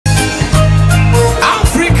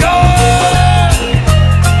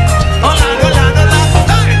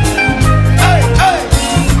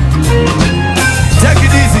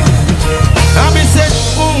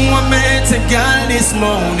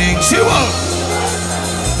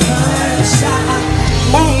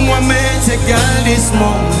Oh, I met a girl this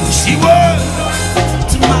morning. She was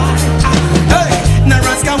to my hey,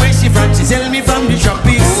 Naraska, where she from? She tell me from the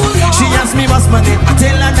tropics. She asked me what's my name. I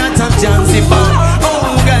tell her that I'm Janzi.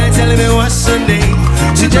 Oh, girl, tell me what's your name.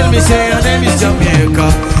 She tell me say her name is Jamaica.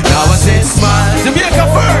 Now I say smile, Jamaica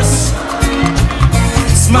first.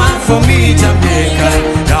 Smile for me, Jamaica.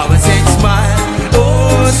 Now I say smile,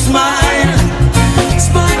 oh smile,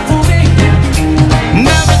 smile for me.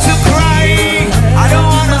 Never to cry. I don't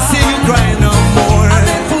wanna see you cry no more.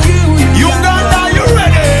 You got that? You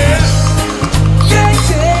ready? Yeah,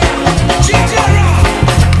 yeah. Jinjera.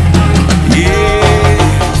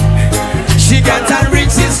 Yeah. She got a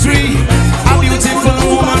rich history. A beautiful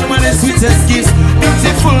woman with the sweetest gifts.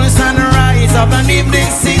 Beautiful sunrise of an evening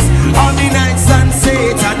seas. On the night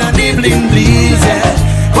sunset and an evening breeze. Yeah.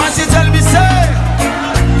 What she tell me say?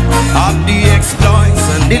 Of the exploits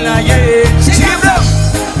and the liars. She give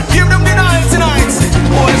them the night tonight.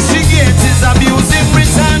 All she gets is abuse in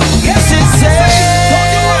return. She say, now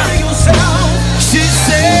you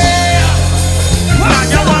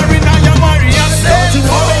worry yourself.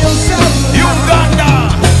 You got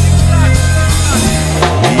that.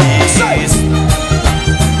 Yes.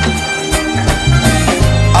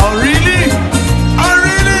 Oh really? Oh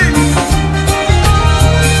really?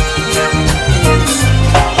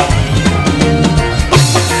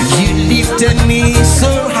 You lifted me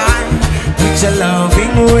so high with your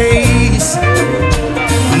loving ways.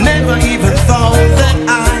 Never even thought that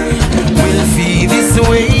I will feel this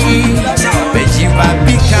way. But you have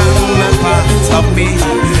become a part of me.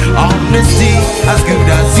 Honesty as good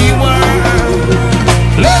as you are.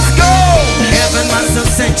 Let's go! Heaven must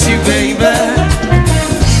have sent you, baby.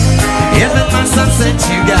 Heaven must have sent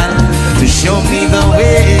you, girl, to show me the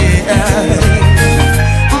way.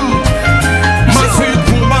 My sweet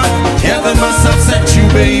woman, heaven must have sent you,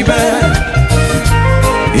 baby.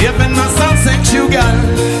 Heaven must have sent you, girl,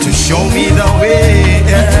 to show me the way.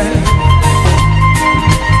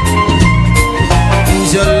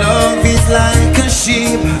 Your love is like a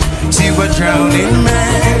sheep to a drowning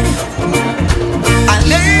man. I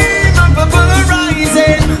lay my bubble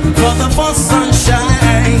rising for the first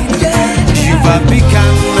sunshine. You have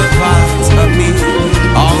become a part of me.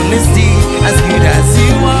 Honesty as good as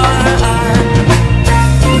you are.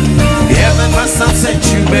 Heaven must have sent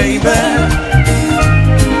you, baby.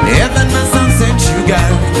 Heaven must have sent you,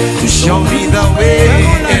 girl, to show me the way.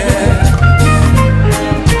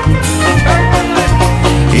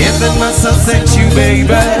 Heaven must have sent you,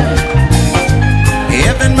 baby.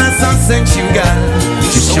 Heaven must have sent you, girl,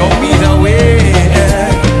 to show me the way.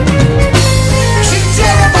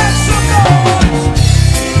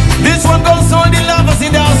 This one goes to all the lovers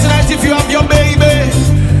in the house tonight. If you have your baby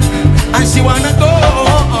and she wanna go,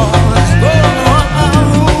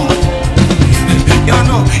 you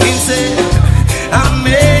know, he said, how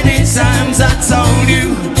many times I told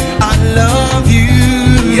you I love you.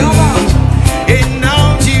 And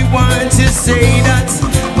now you want to say that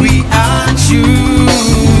we are true.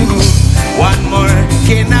 One more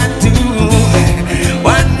can I do?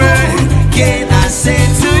 One more can I say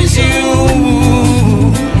to you?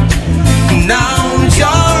 Now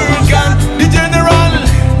you're gone, the general.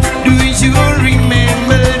 Do you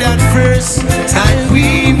remember that first time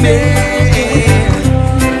we met?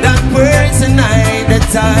 That person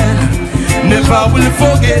that I never will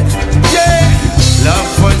forget. Yeah.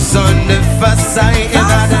 Love was on the first sight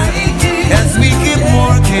as we keep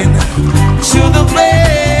walking to the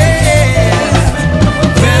bed.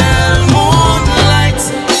 Well, moonlight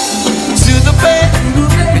to the bed,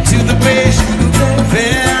 to the bed.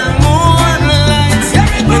 Well, moonlight.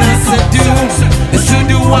 When I said do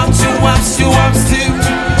what you want to.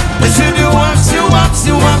 Should do what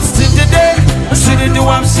you want to today. Should do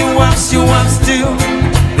what you want to.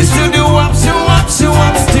 Should do what you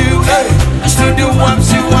want to. Should do what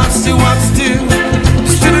you want to.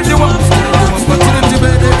 Should do what you want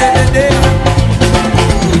to.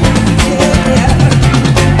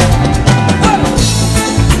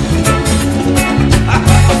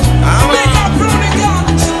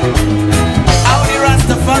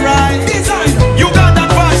 You got that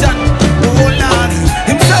version. Oh Lord,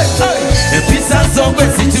 himself. And peace has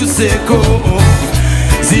always to say go.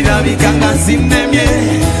 Zira vikanga simnemye.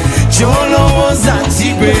 Cholo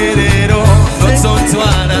zanchiberero.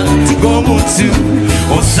 Notontwana gomutu.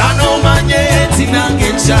 Osano manye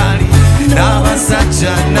tinange chali.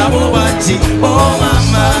 Navasacha nabo bachi. Oh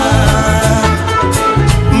mama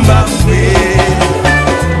Mbamwe.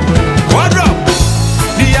 Wadro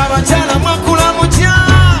Diabachala makula mutia.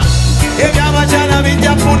 Ebyabachala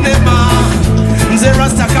binja punema. Nze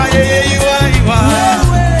rasta kaye iwa.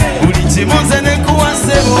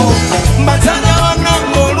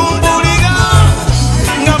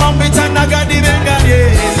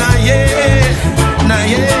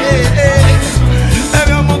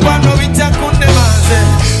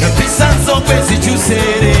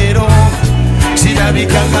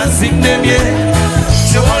 ndabikanga sinemye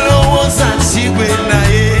kyolowooza kigwe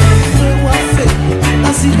naye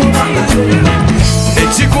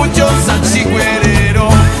ekikujooza kigwe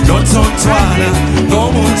leero notontwala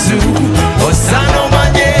ng'omuntu osaana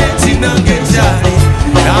omanye nti nange gyali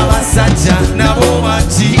n'abasajja nabo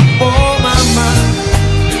bati o mama.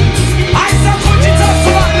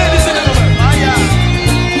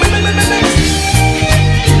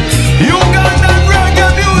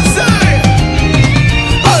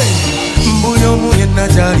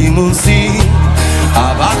 Jali munsi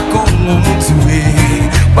abako omuntu we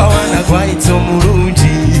bawana gwaita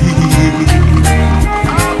omulungi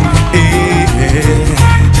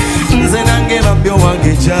nze nange babyo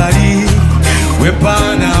wange jali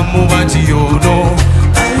wepaana mubati yono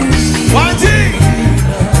wangi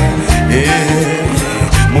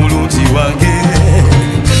mulungi wange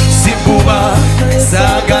sikuba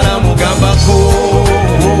saagala mugambako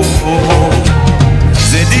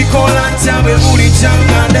zedikola ntawe buli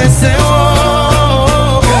kyanga ndeseo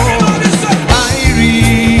Airi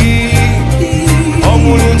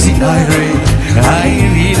omulungi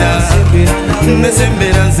Airina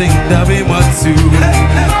nesembera nze ndabe mwattu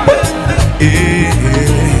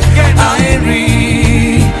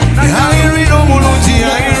Airi omulungi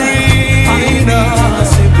Airina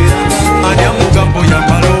ani amugambo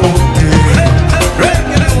yambalote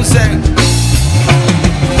regere muse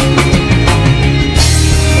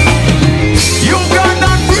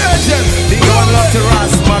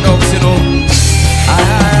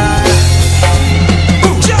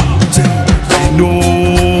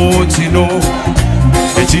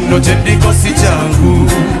Ekino kyendikosi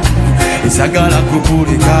kyangu esagala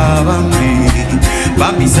kukuleka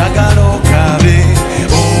bambi sagala okabe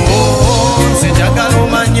nze njagala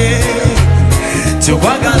omanye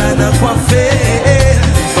kyokwagala nakwaffe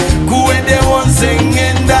kuweddewo nze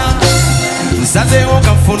ŋŋenda nsazeewo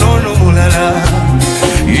kanfuna ono mulala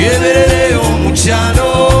yeeberereyo mu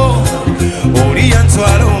kyalo oli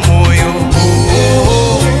yantwala omwoyo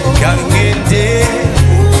kangende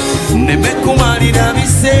nemekumalira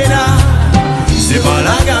biseera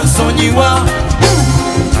zebalaga nsonyiwa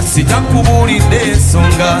sitakubulidde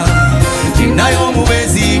ensonga ninayo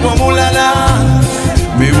omubezi omulala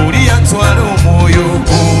mebuli yantwala omwoyo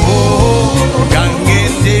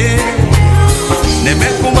kangende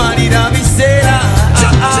nemekumalira biseera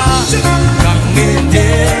kangende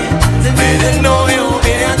mere noyo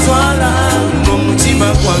eyatwala n'omutima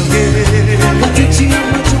gwange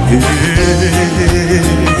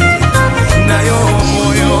nayo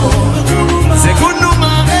omwoyo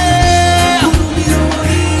sekunuma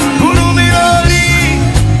kulumiroli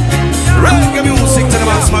reggae music to the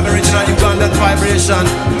maximum original Ugandan vibration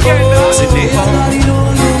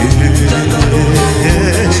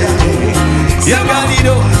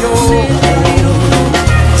Yagalido yo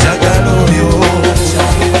Jagalo yo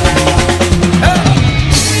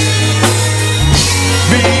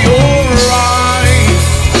be alright.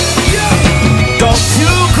 Don't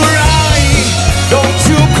you cry, don't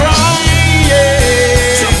you cry, yeah.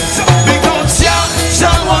 Because Jah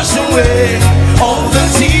shall wash away all the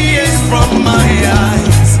tears from my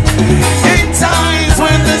eyes. In times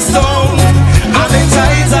when the storm and the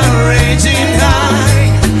tides are raging high,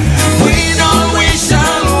 we know we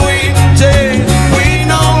shall win, yeah. We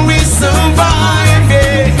know we survive,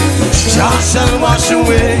 yeah. Jah shall wash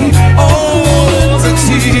away all the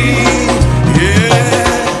tears, yeah.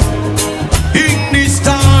 In these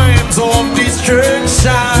times of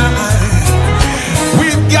destruction,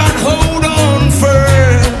 we've got to hold on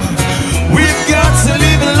firm. We've got to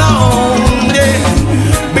live long, yeah.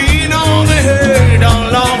 Being on the head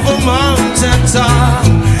all of a mountain top.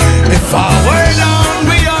 If I were down,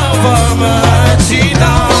 we have a mighty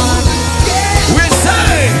down. We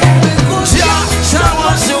say, Jah shall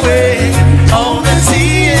wash away all the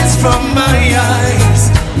tears from my eyes.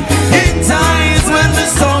 In times when the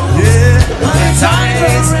storm, yeah, and the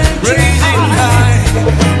tides raging high,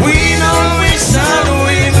 we know we shall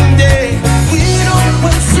win, yeah.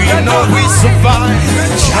 We know we survive.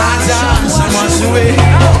 Jah shall wash away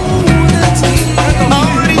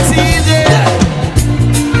all the tears, yeah.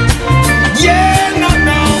 Yeah, no, yeah.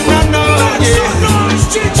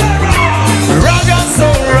 Raga, so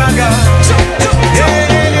raga,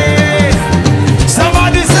 yeah.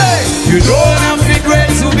 Somebody say, you don't have to be great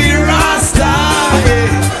to be Rasta, yeah.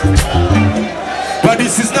 But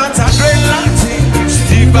this is not a great Latin,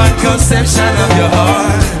 divine conception of your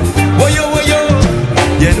heart. Woyo, woyo,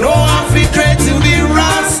 you know how to be great to be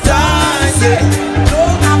Rasta, yeah.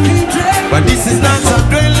 But this is not a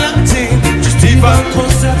great Latin, divine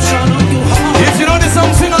conception of your heart. If you know this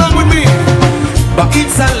song, sing along with me. But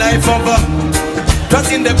it's a life of a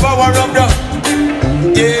in the power of the,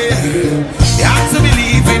 yeah. You have to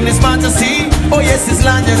believe in His majesty. Oh yes, His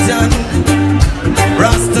land you're done.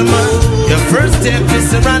 Rastaman, your first step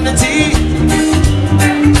is serenity.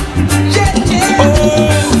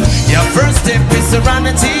 Oh, your first step is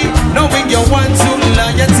serenity. Knowing you want to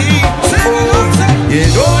loyalty. Oh, you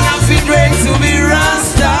don't have to dread to be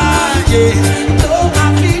Rasta. Yeah, don't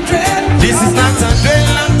have to dread. This is not a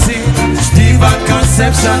dreadlock thing. Divine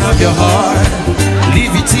conception of your heart.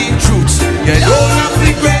 Live it in truth. You don't have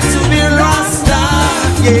to dread to be Rasta.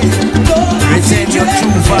 Yeah, retain your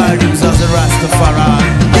true values as a Rastafari.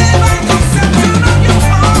 Divine conception of your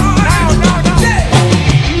heart.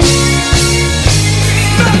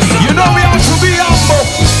 You know we have to be humble.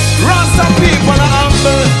 Rasta people are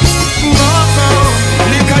humble.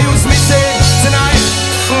 Liquor use me say tonight.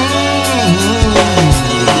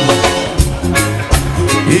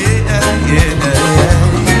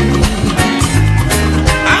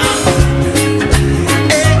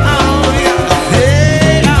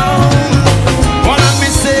 What I me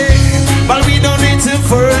say, but we don't need to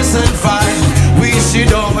fuss and fight. We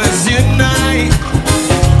should always unite.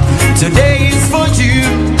 Today is for you,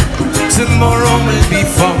 tomorrow will be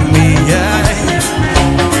for me.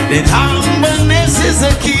 That humbleness is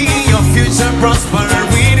a key, your future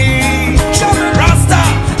prosperity. Rasta,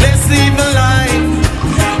 let's live a life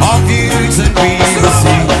of youth and peace.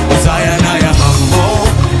 Cause I am humble,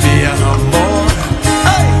 be a humble.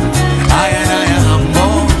 Hey, I am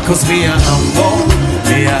humble, cause me a humble,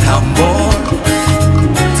 be a humble.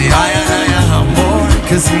 See, I am humble,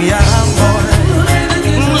 cause me a humble.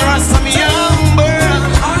 Rasta me a humble.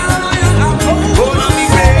 Gonna be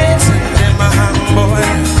great, and my humble.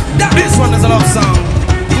 This one is a love song.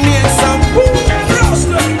 Need some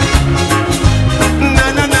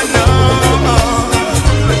na.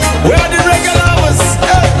 Where are the regulars?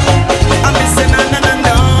 I'm missing na.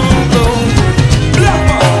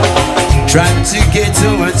 Trying to get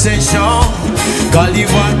your attention. Call you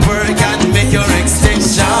one word and make your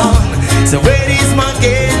extension. So where is my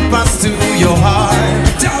gate pass to your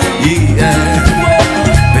heart? Yeah.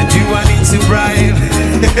 But you I need to bribe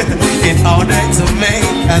in order to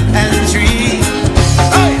make an entry.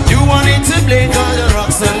 You wanted to play all the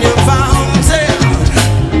rocks on your fountain.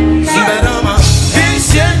 But I'm a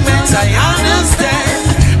patient man, I understand.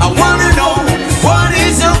 I wanna know what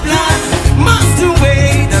is your plan. Must you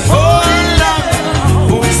wait and hold on.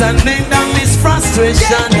 Who's standing down this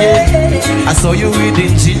frustration? Yeah. I saw you with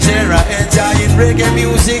Jinjera enjoying reggae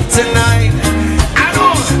music tonight. I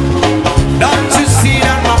know. Don't you see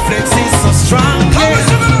that my flex is so strong?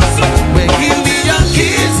 Well, give me your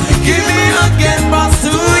keys, give me a get pass to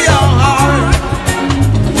your heart.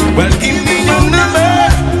 Well, give me your number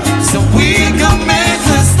so we can make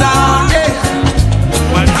a start. Yeah.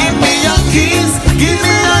 Well, give me your keys, give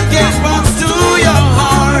me a get pass to your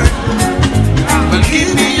heart. Well,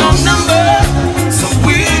 give me your number so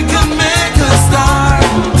we can make a start.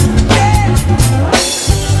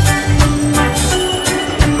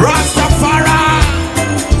 Rastafari.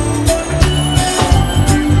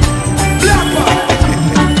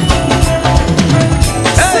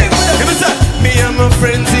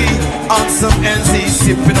 Frenzy on some NZ,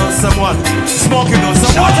 sipping on someone, smoking on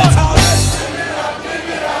someone.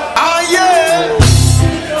 Oh yeah,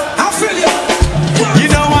 I feel you. You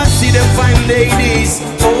know I see the fine ladies.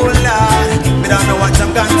 Oh Lord, I don't know what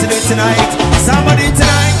I'm going to do tonight. Somebody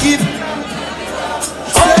tonight give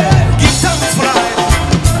thanks for life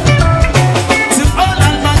to all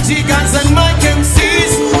Almagicans and my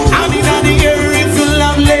MCs. I'm in the air if you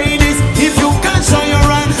love ladies. If you can't show your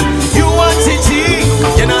run, you want it.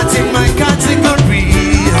 You're not in my category.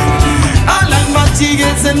 All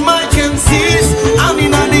Almagicans and my MCs. I'm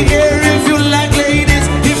in the air if you like ladies.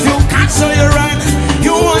 If you can't show your run,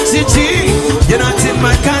 you want it. You're not in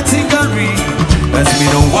my category. Cause me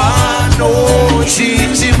no want no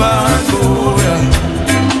chichi man.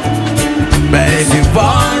 But if you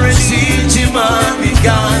want a chichi man, we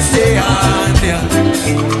can't stay on there.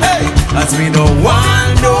 Hey, that's me no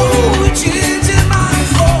want no chichi man.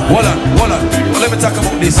 Hold on. Well, let me talk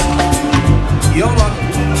about this. Yo man,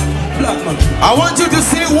 black man, I want you to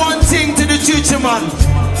say one thing to the chichi man.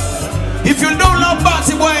 If you don't love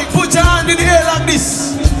party boy, put your hand in the air like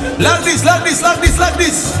this. Like this, like this, like this, like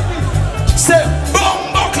this. Say,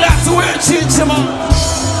 boom, buckler to where chichi man.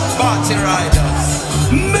 Party riders.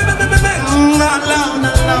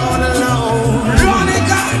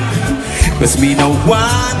 Cause me no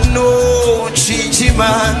want no chichi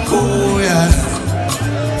man go, yeah.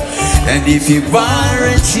 And if you want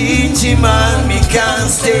a chichi man, me can't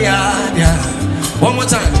stay on, yeah. One more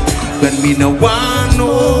time. But me no want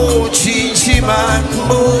no chichi teaching man,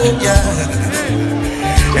 oh yeah.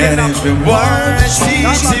 And everyone is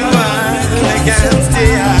teaching man, they can't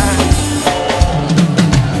stay high.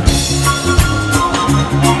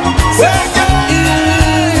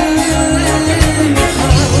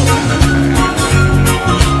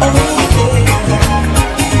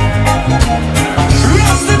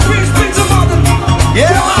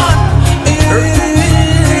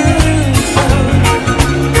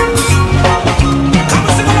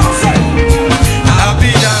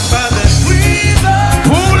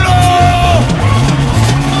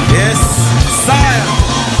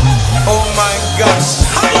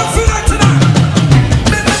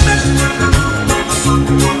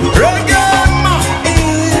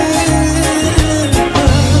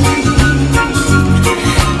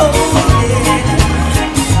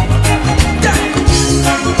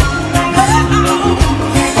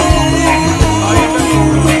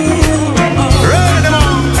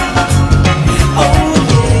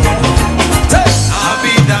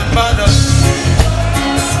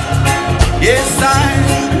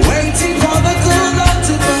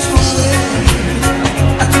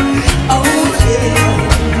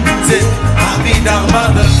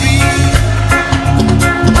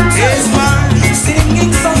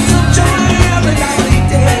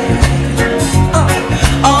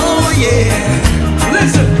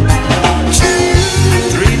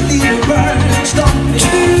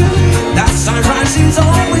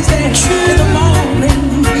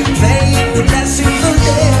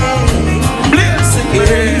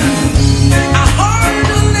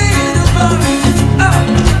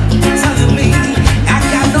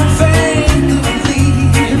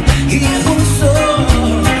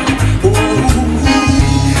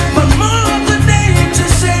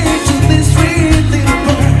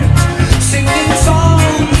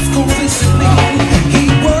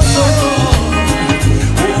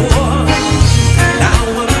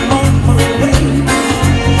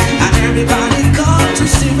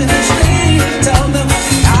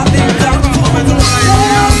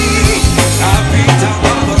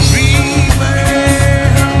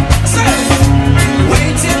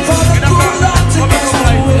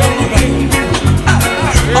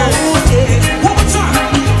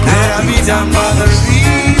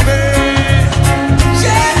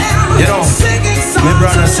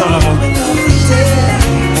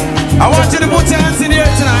 I want you to put your hands in the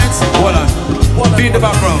air tonight. Hold on. Beat the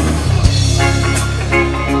background.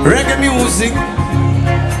 Reggae music.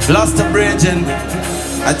 Lost a bridge and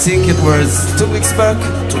I think it was 2 weeks back.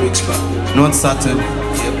 2 weeks back. Not Saturday.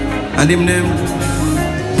 Yep. And him name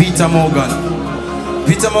Peter Morgan.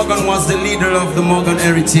 Peter Morgan was the leader of the Morgan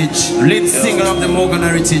Heritage, lead singer of the Morgan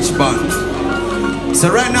Heritage Band. So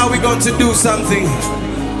right now we're going to do something.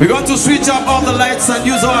 We're going to switch up all the lights and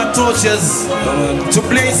use our torches to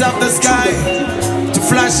blaze up the sky, to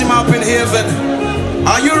flash him up in heaven.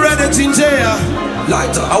 Are you ready, Jinjera?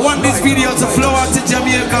 I want this video to flow out to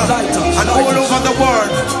Jamaica and all over the world.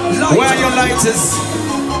 Where are your lighters?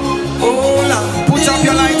 Oh, put up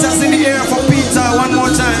your lighters in the air for Peter one more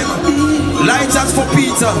time. Lighters for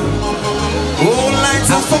Peter. Oh,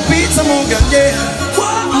 lighters for Peter Morgan, yeah.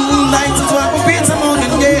 Lighters for Peter Morgan,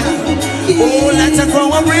 yeah. Oh, lighters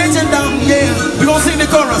from a bridge and down, yeah. We gonna sing the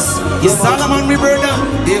chorus. Solomon, my brother,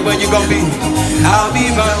 here where you gonna be? I'll be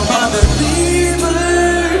my mother.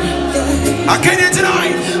 I can't hear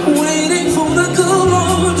tonight. Waiting for the good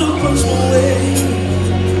Lord to cross my way.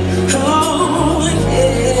 Oh,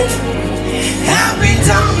 yeah. I'll be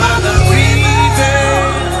down by the river,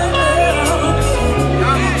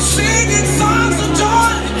 singing songs of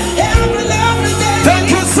joy every lovely day. Thank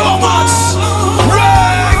you so much.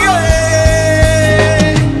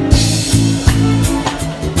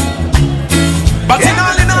 But in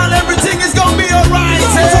all, everything is gonna be alright.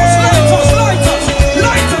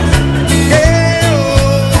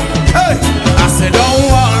 Don't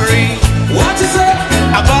worry. What is it?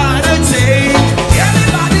 About a day.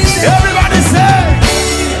 Everybody say.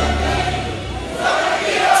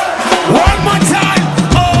 One more time.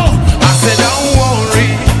 Oh, I said don't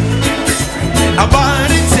worry about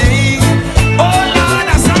a day. Oh Lord,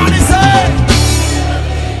 that's somebody say.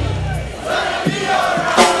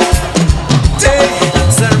 Day,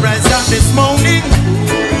 sunrise up this morning,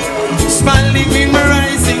 smiling in my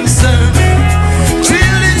rising sun. 3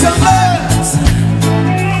 little birds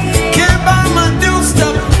came by my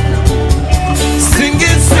doorstep,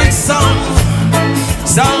 singing sweet songs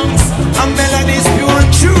and melodies pure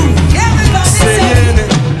and true. Saying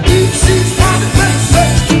this is my best.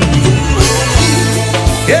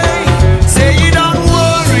 Yeah, say don't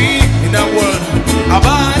worry in the world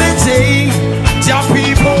about a day. Your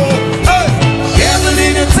people, every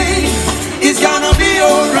little thing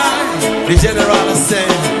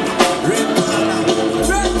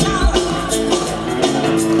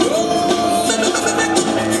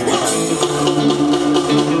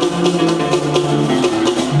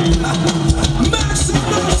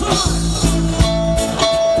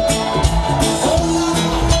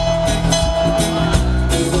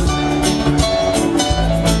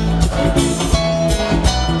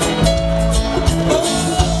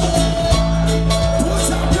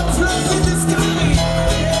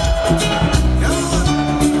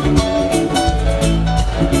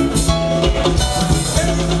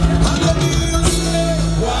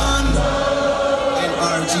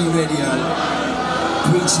steady and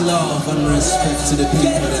preach love and respect to the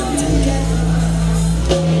people.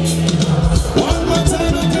 One more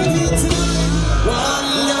time I can hear tonight. One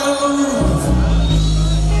love,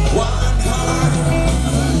 one heart.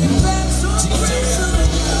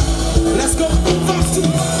 Let's go faster,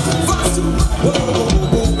 faster. Whoa,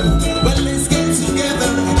 whoa, whoa. But let's get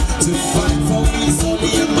together to fight for peace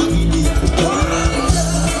only in my media.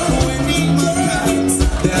 When evil comes,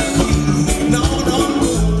 there'll be no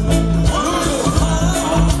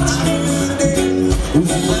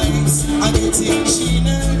whose lives are getting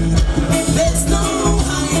cheaper. There's no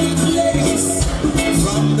hiding place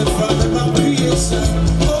from the Father of creation.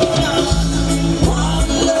 Oh Lord,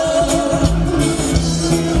 one love,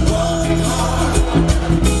 one heart.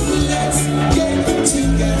 Let's get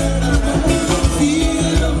together,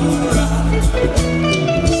 feel alright.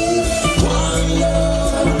 One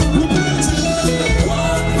love,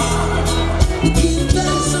 one heart. Give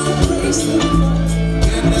them some praise,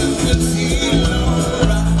 and I will feel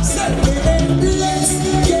alright. Say, let's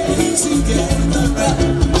get together,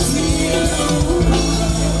 feel alright.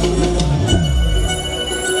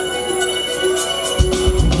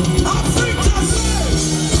 Africa says,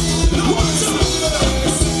 no one's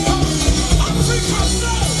Africa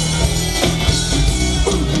says.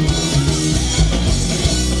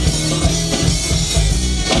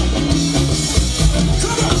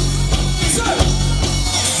 Come on, say.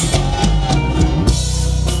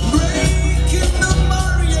 Breaking the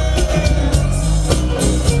barriers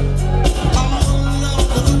all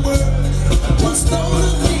over the world. Once known a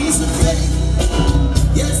piece of faith.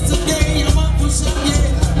 Yesterday I'm up for some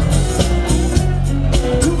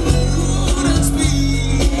couldn't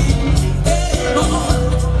speak anymore.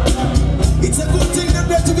 It's a good thing that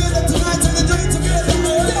we're together tonight and enjoy it together.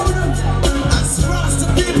 As Rasta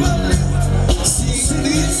people sing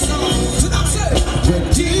this song tonight, say we're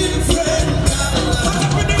different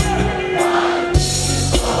colors,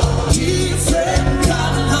 different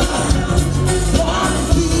colors, one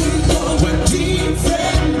people. We're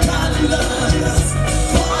different colors,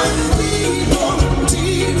 one people,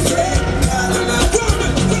 different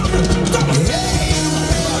colors. Hey,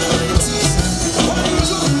 what you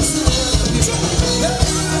gonna say? What you gonna say?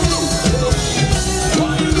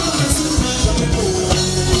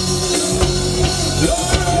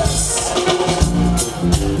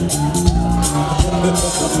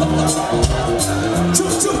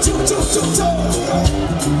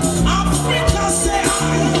 Africa say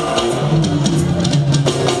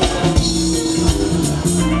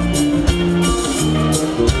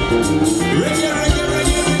reggae.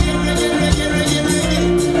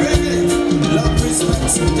 Love,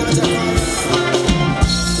 respect, Jaja.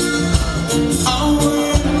 I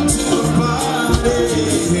went to a party,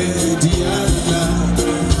 Diana.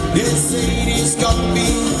 They say it's gonna be.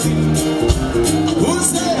 Who's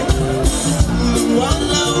that? One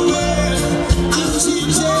love, I'm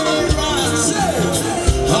Jinjera.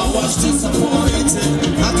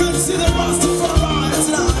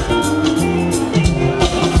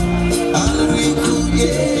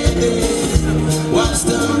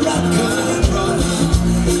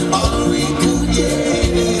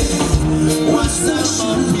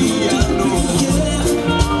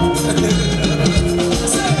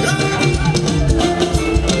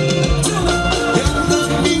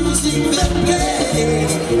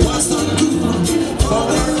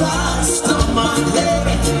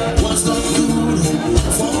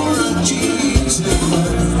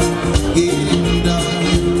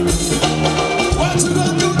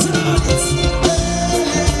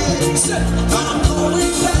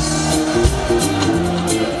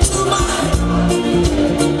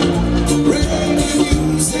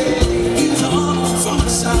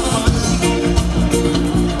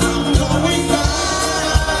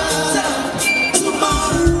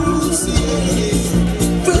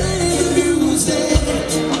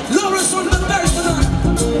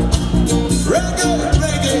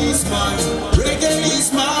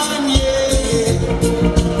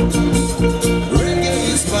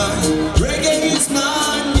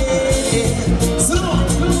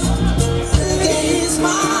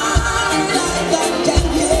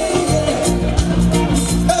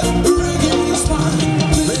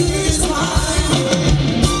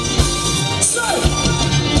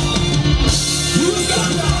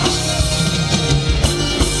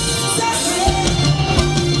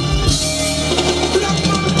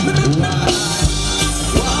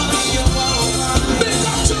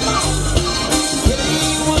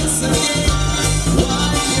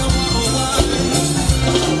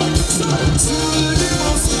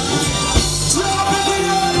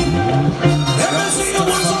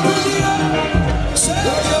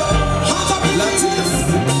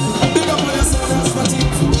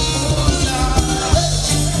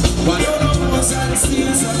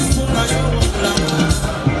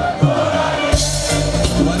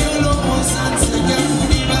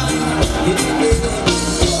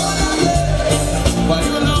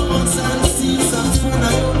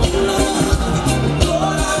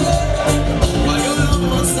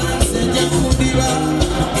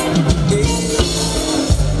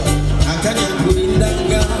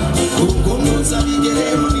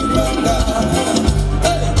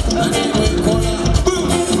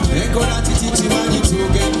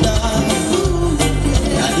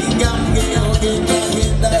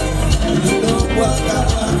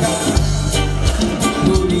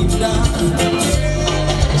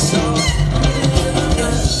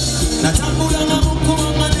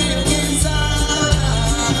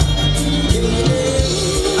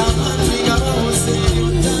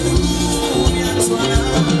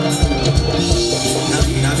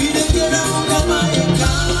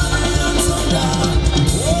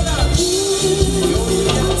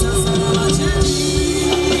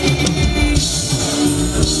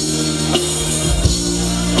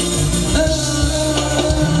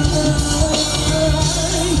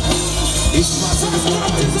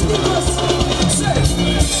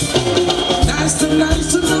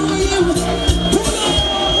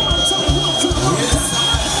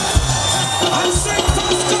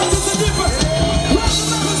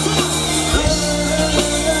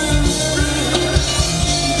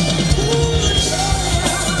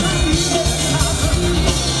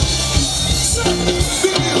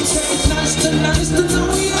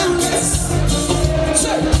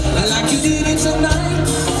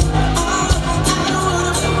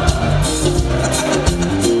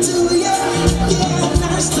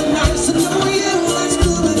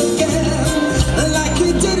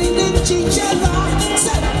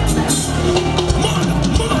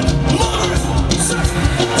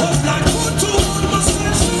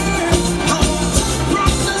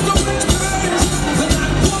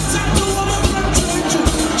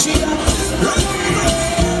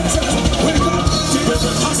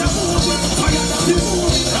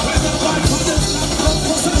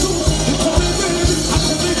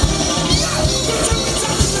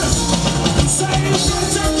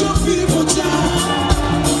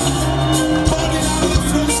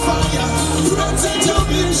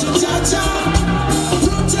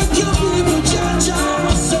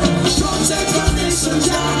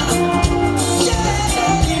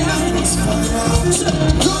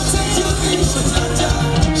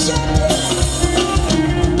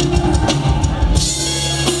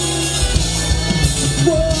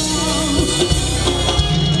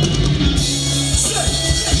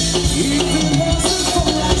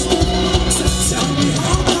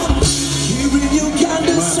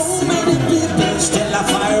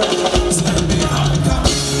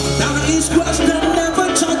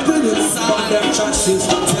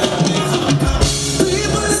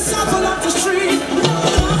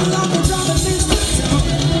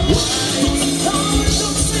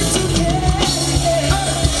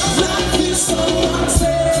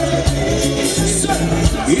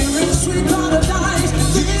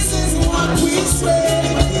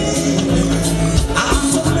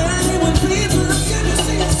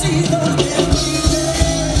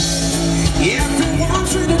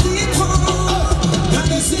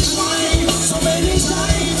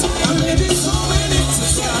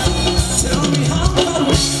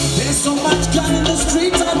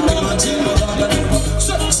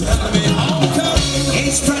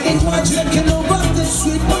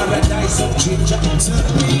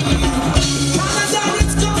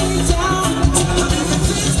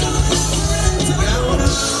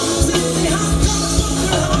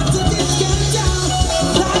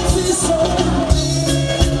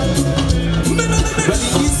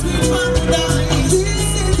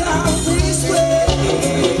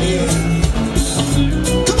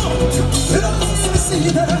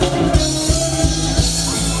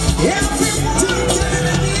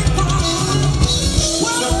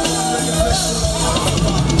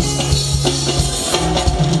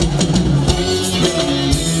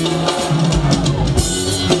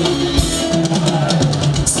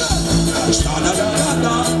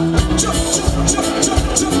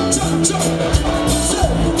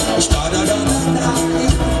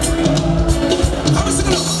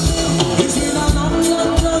 It's been a long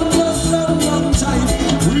time.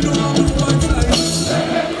 We don't have no one time.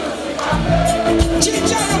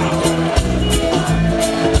 Jinjera.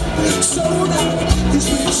 So now it's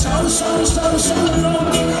been so long.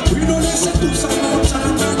 We don't listen to some more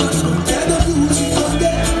time. Get the music on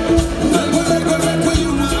there. Like what you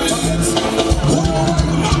want. Oh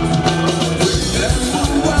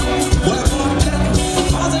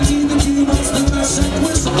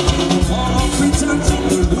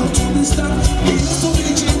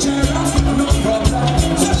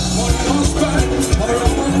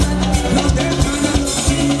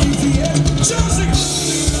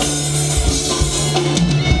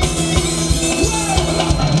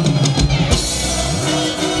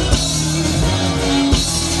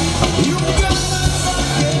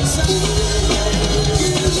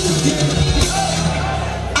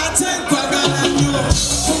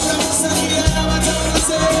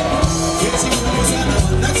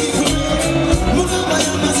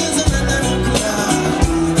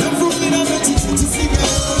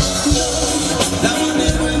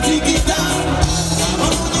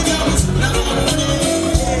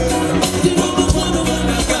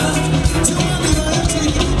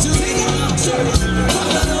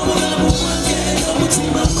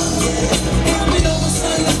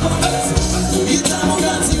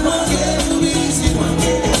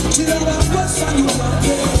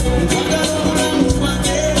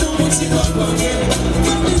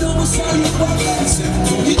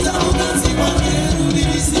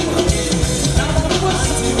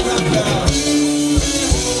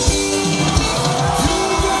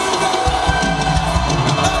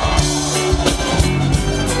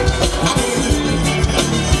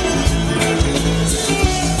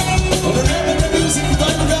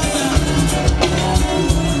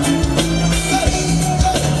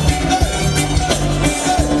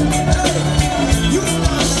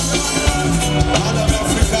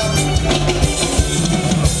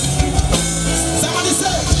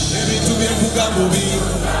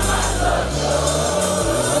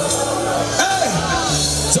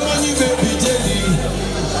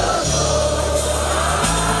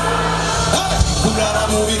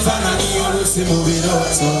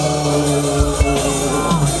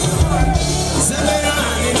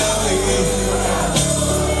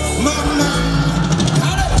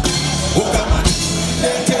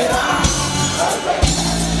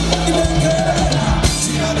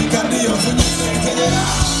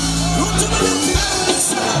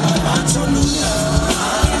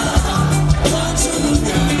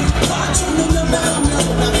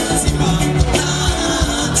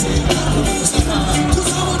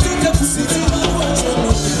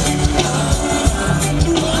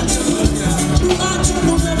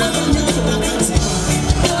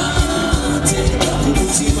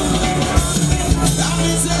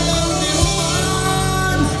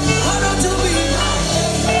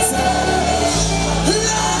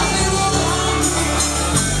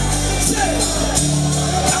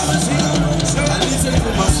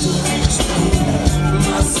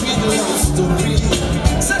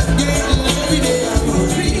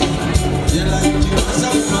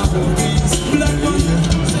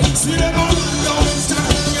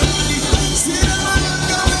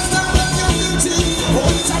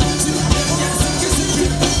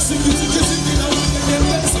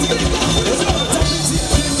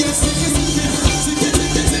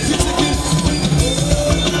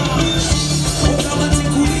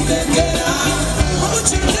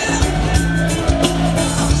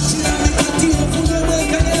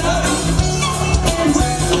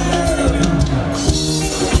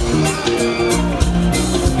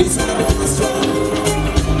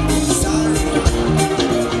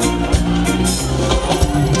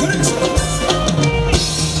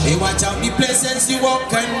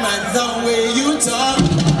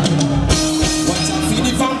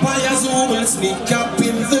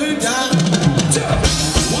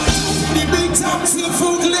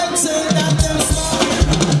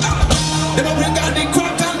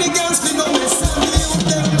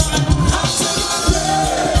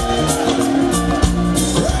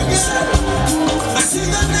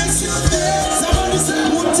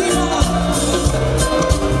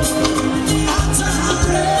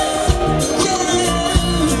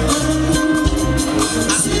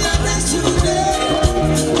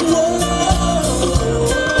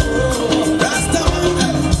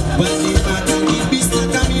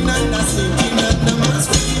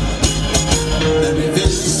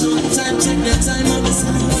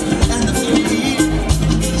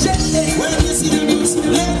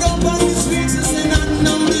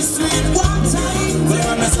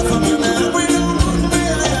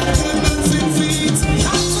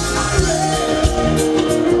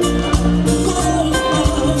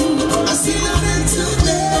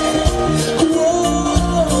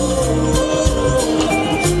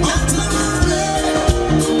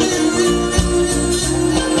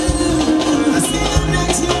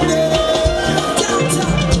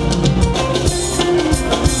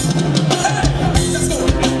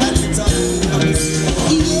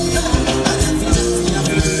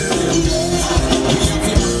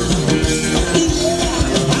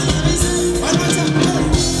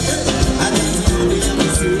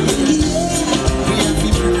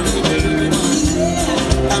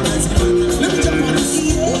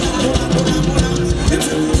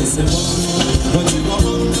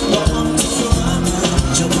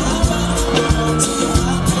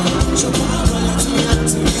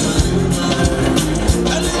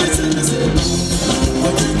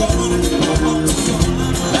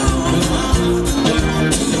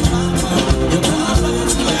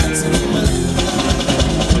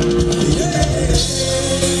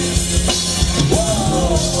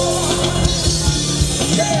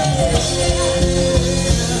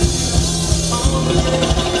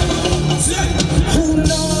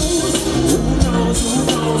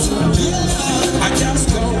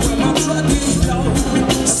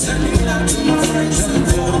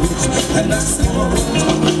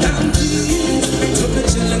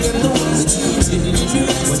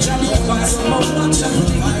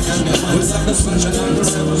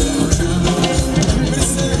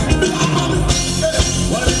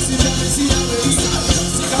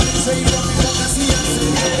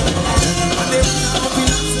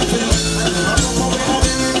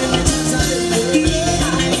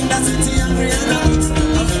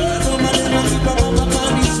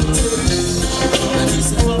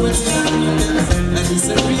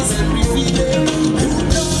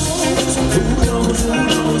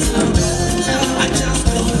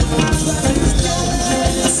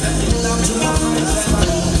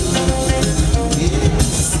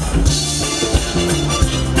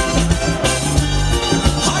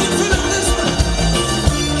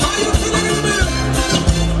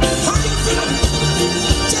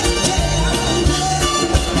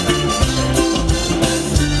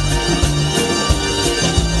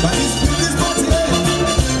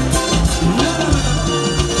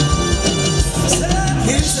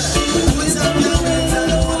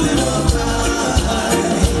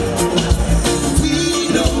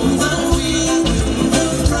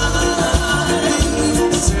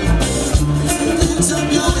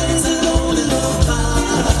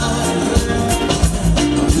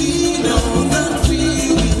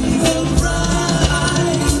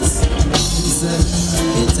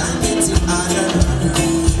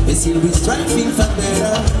Still we striving for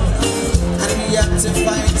better, and we have to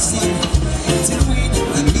fight see till we do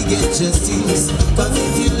and we get justice. Cause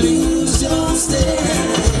if you lose your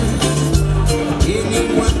stand,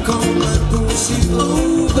 anyone come and push you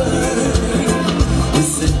over. We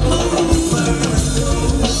say over and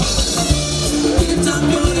over. Lift up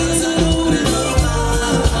your hands and hold it up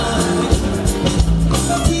high.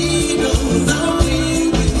 We know that we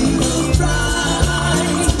will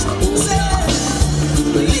rise. Say,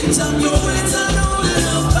 lift up your hands and hold it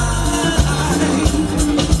up high.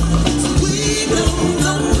 We know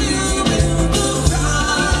that we will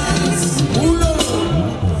rise.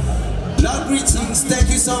 Love greetings, thank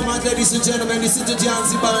you so much, ladies and gentlemen. Listen to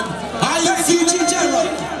Janzi band. Thank you, Jinjera.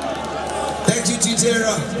 Thank you,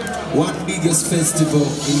 Jinjera. One biggest festival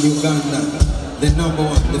in Uganda, the number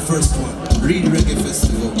one, the first one, Real Reggae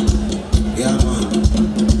Festival. Yeah, man.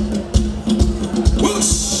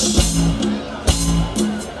 Whoosh!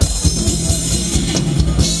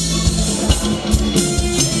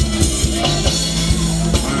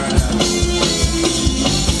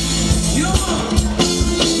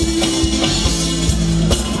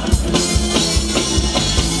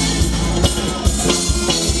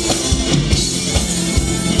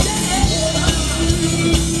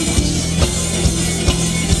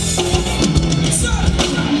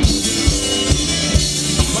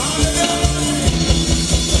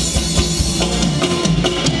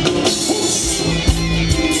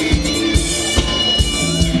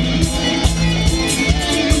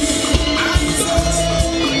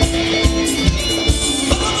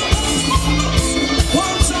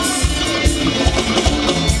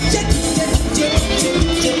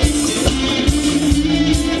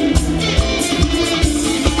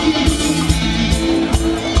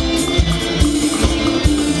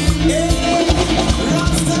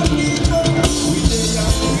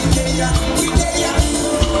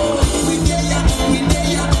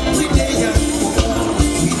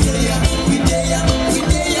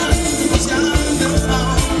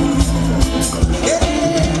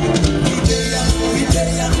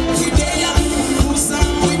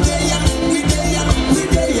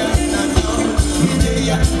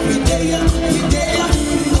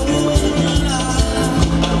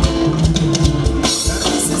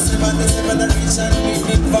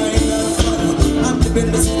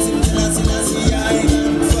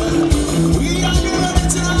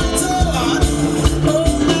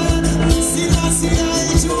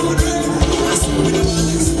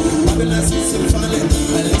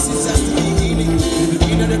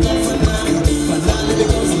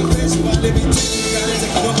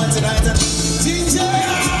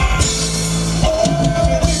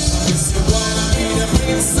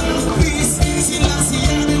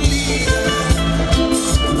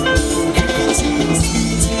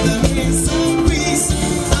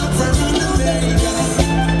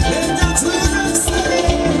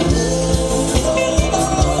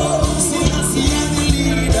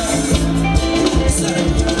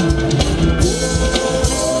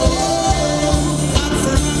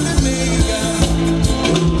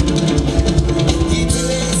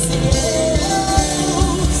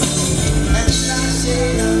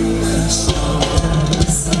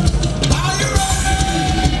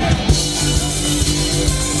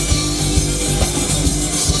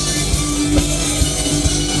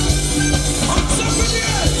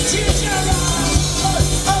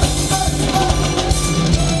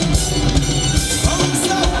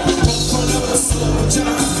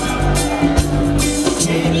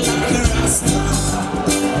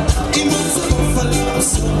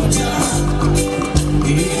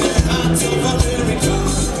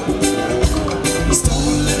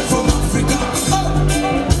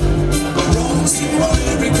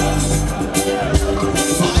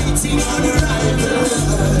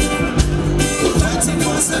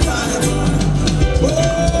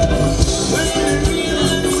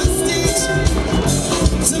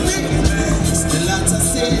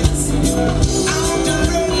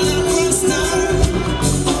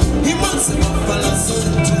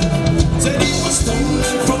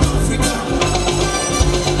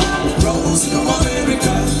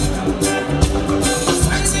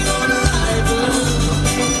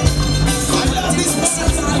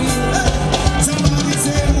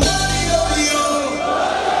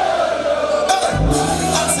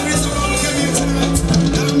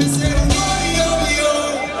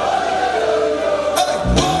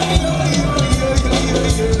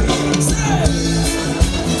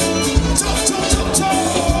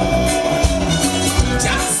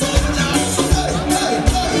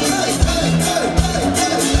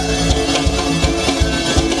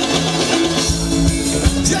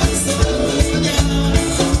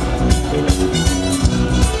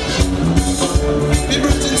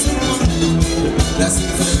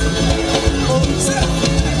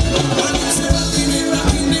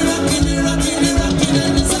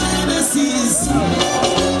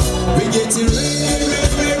 getting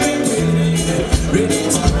ready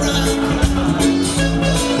to rock.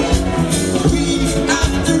 We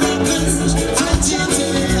are the rockers and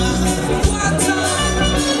Jinjera.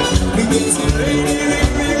 We getting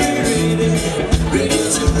ready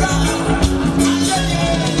to rock.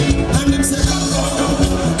 And them say, go,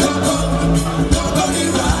 the rock.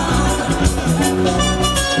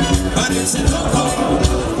 And them say, go, the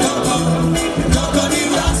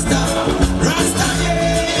Rasta, yeah.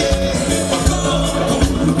 Go, the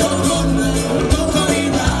rock.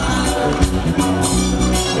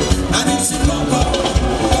 And them say, go, the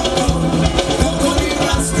Rasta.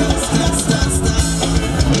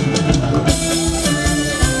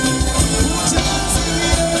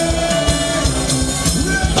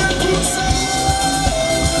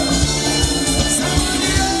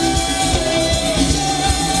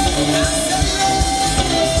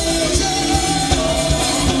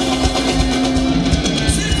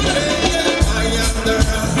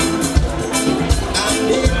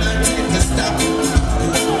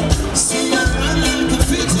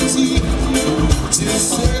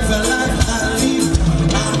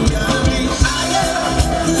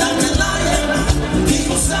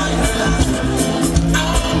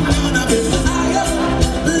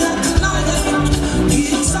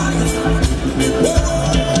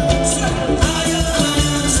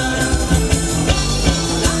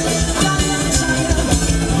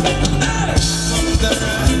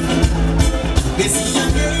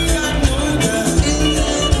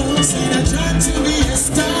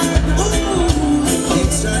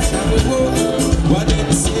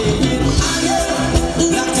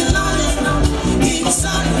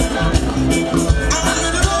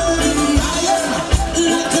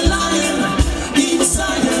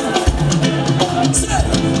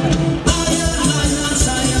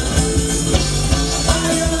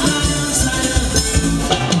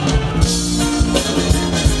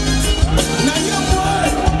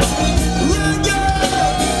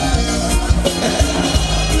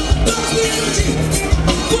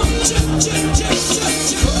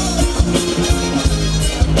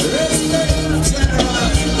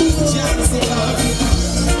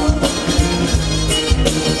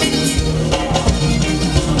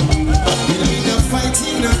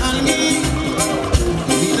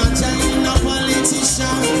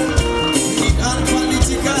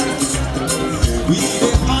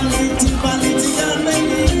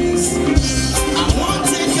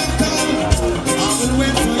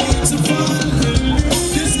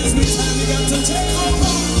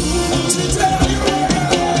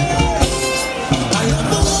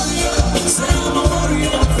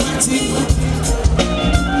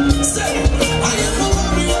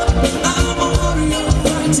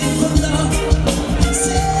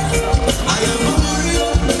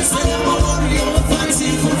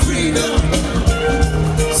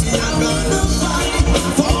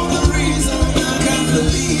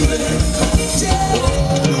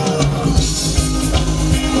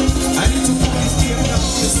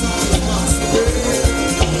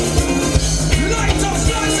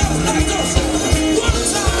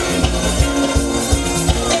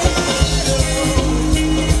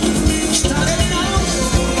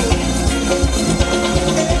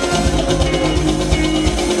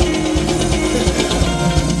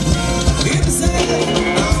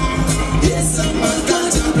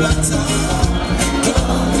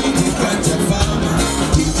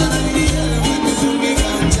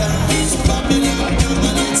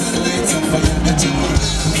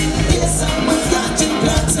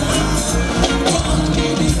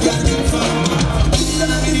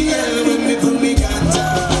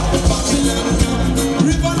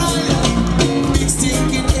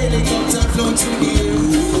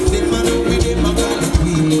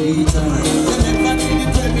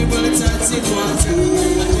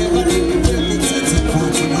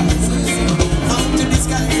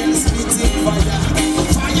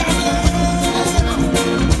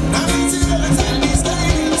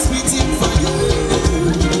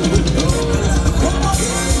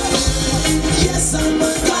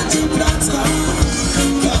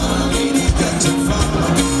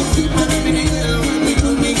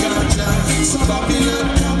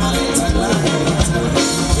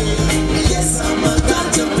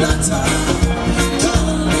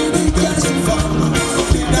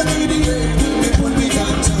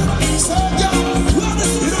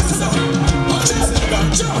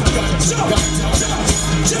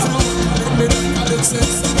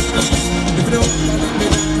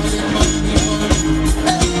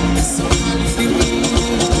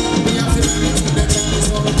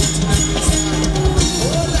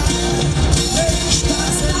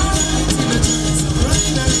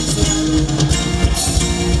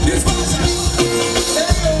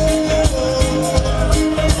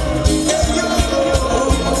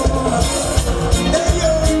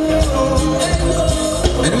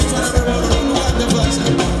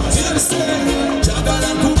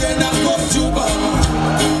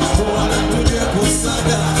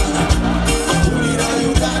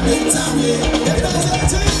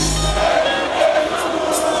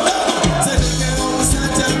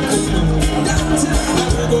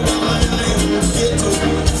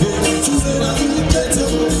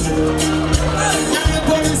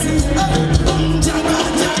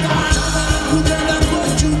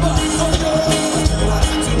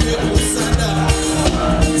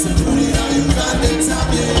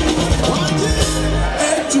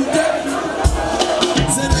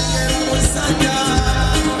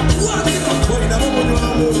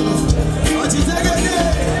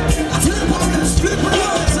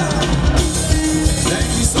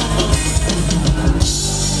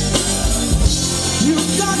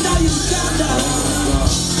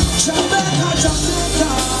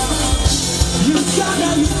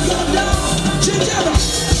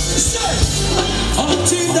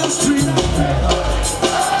 street.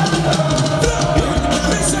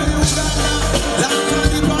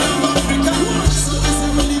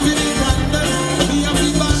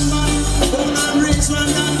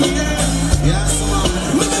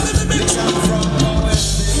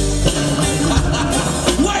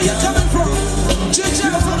 Where you coming from?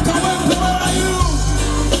 Jinjera from Kawempe, where are you?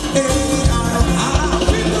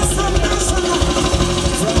 People from Nassana.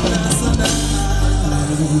 From Nassana.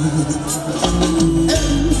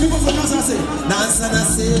 People from Nassana say, Nassana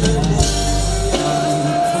say.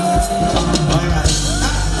 Alright.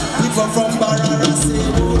 People from Barara say,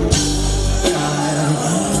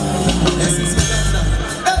 this is Uganda.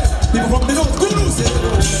 Hey, people from the north, Gulu say,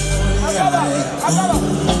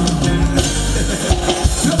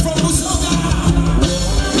 you're from Busoga.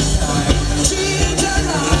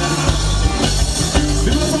 Jinjera.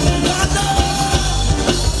 People from Uganda.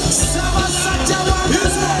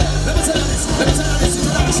 Let me tell you this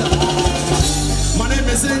introduction. My name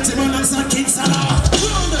is Timon and King Salah.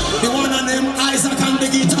 The one and them Isaac and the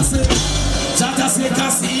guitar say, Chata say,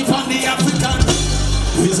 Kasi on the African.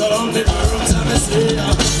 He's around the rooms and the say,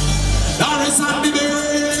 Doris and the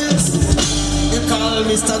bass. You call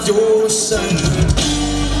Mr. Joshan.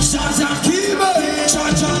 Jaja Kiba.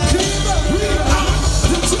 Jaja Kiba. We are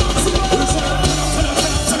the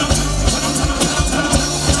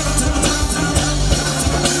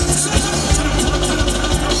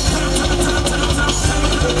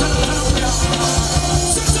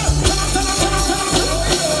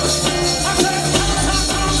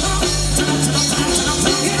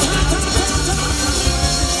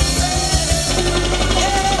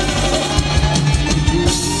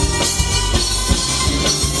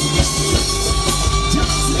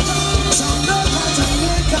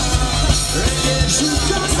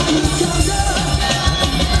Janzi.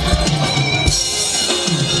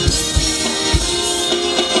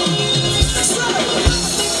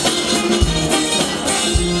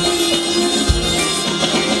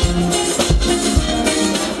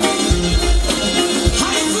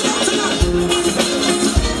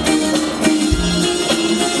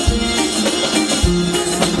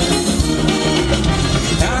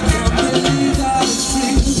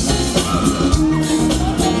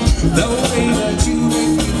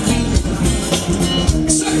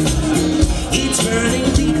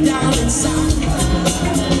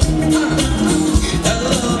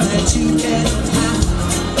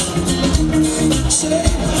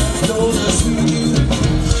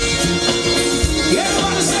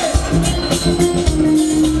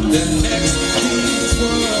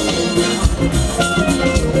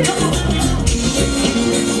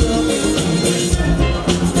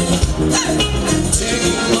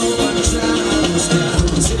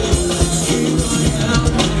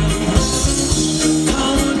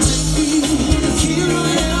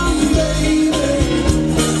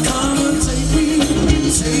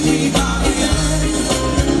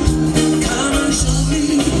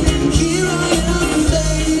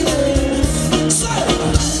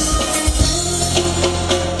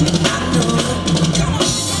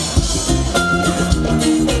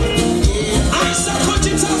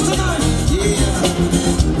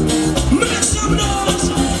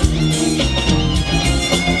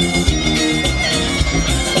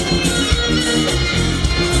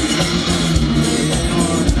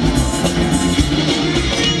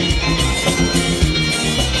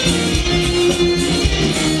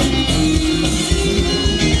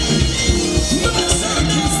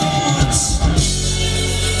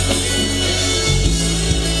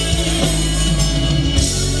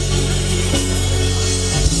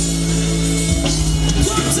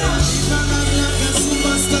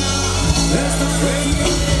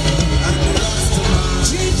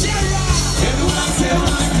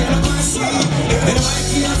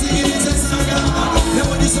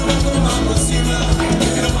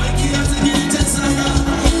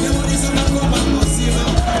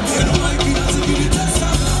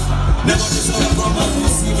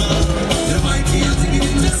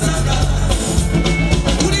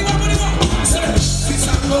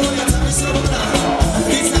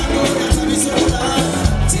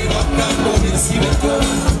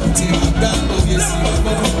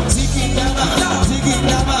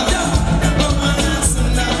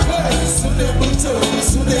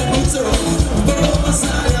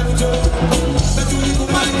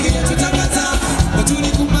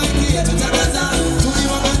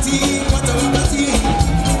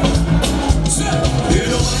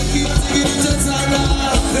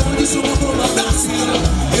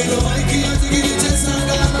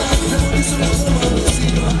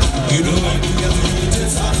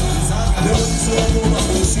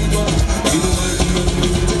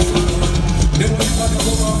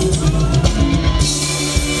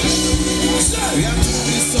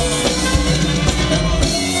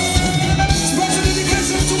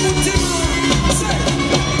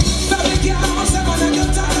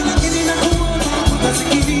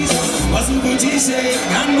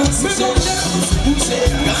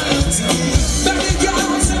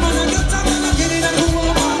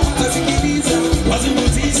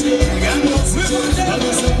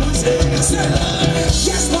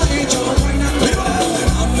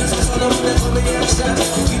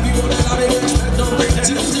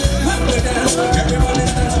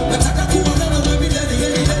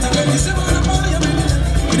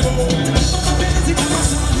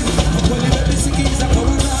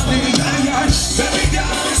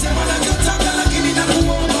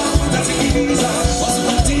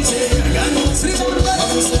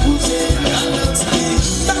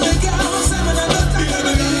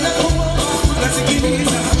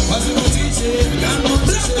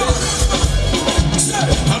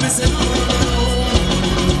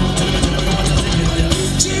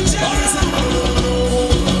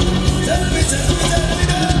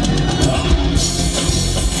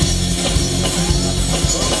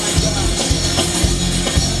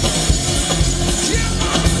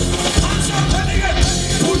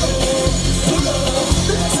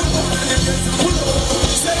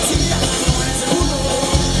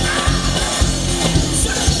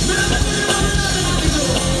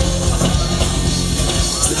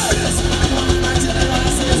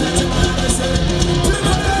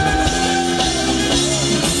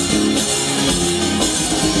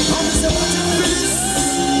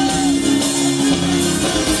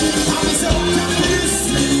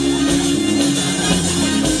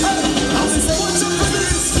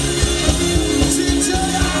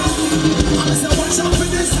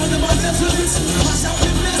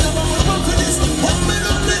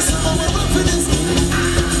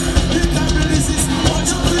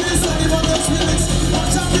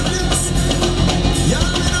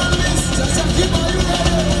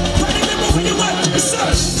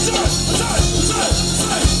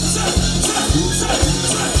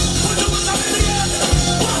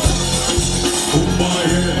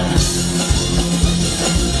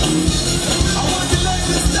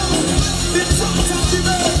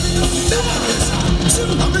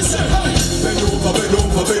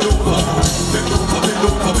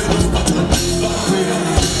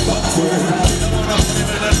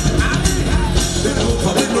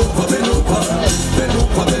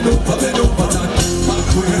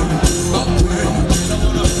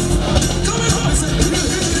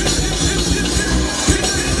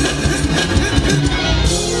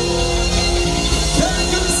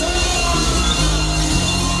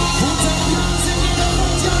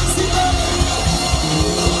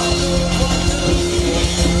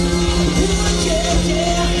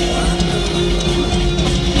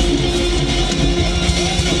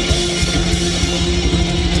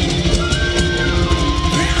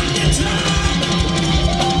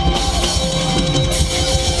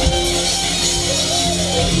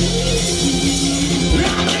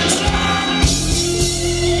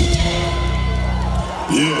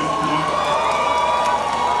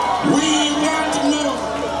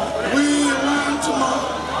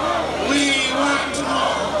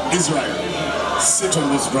 Israel, sit on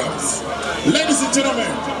those drums. Ladies and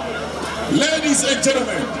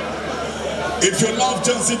gentlemen, if you love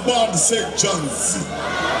Janzi Band, say Janzi.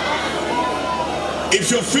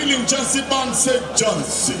 If you're feeling Janzi Band, say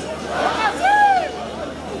Janzi.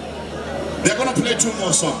 They're gonna play 2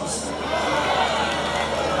 more songs.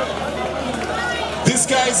 These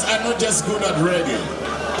guys are not just good at reggae.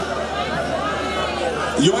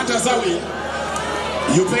 You want Azawi?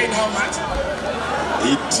 You paid how much?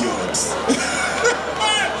 Idiots.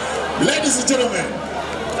 Ladies and gentlemen,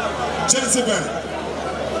 gentlemen,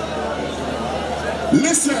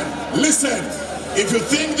 listen. If you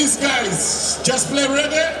think these guys just play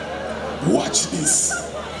reggae, watch this.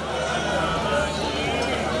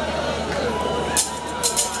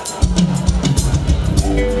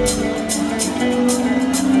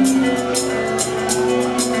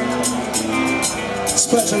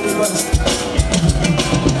 Special request.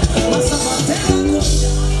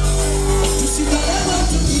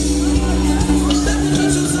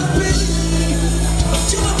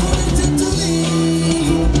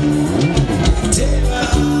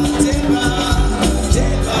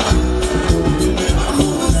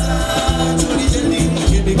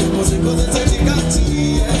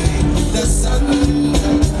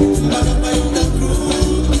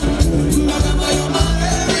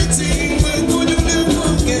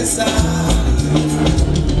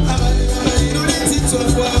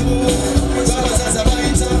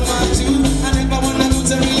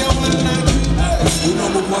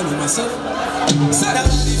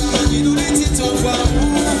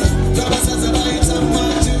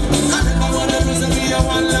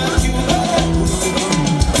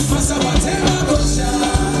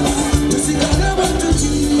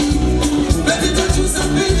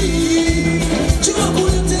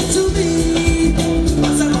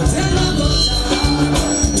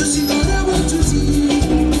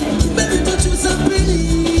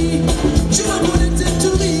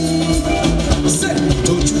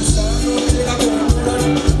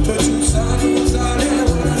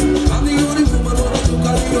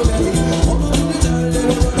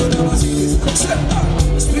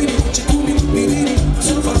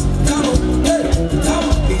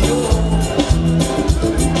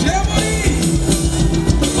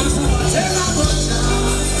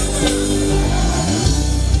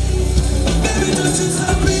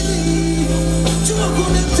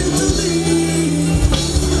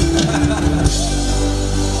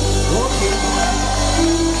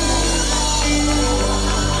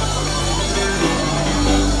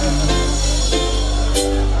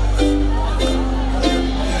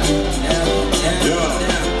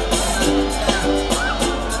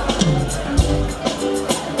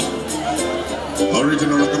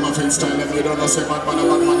 don't say bad man, a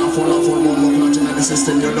full moon, clutching in the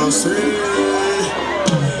system, you don't say.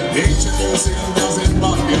 Introducing Janzi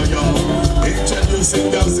Bambia,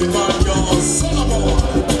 introducing Janzi Bambia,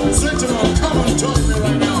 Solomon, Sentinel, come and join me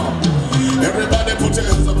right now. Everybody put your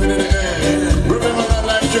hands up in the air. Remember that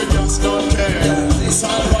like you just don't care.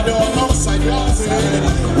 Salvador alongside Janzi.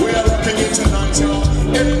 We are rocking it tonight, y'all.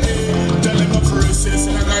 Tell him of races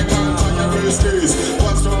and I can't tell you races.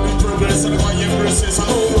 What's not in progress and why you races?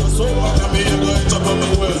 Oh, so what I mean, you're going to top of the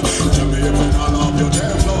world. Tell me if I love your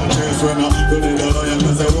Teflon chase when I'm doing the lawyer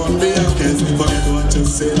because I won't be a case. Forget what you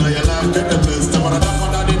say, now you laugh at the best. I'm gonna for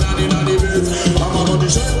daddy, bits. I'm about to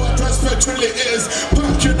show you what respect really is.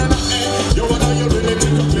 Back in the night, you wanna you really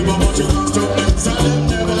take a flip about your hands to them. Silent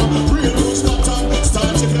never, real no start up.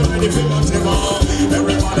 Start if you're ready for whatever.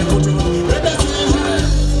 Everybody put your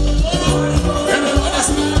everybody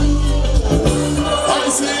say I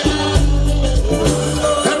say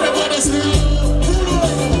everybody say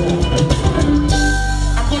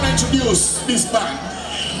I'm gonna introduce this band.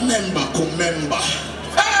 Member.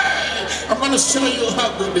 Hey! I'm gonna show you how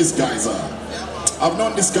good these guys are. I've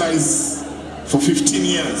known these guys for 15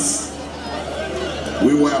 years.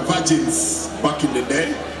 We were virgins back in the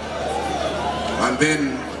day, and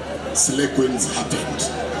then Slay Queens happened.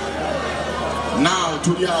 Now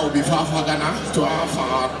today I will be Fafagana to our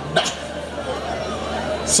father.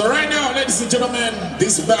 So right now, ladies and gentlemen,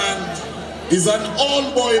 this band is an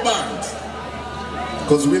all-boy band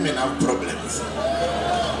because women have problems.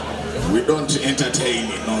 We don't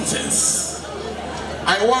entertain in nonsense.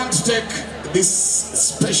 I want to take this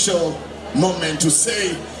special moment to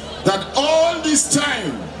say that all this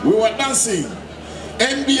time we were dancing,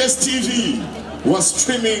 NBS TV was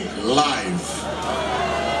streaming live.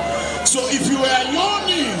 So if you were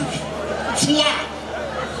yawning, if you were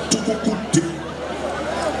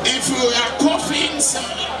coughing,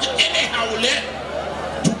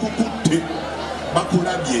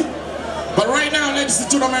 but right now, ladies and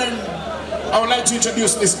gentlemen, I would like to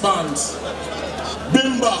introduce this band,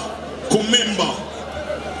 Bimba Kumemba,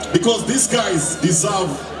 because these guys deserve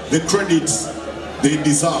the credit they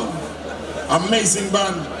deserve. Amazing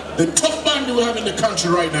band, the top band we have in the country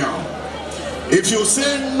right now. If you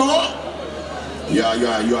say no, you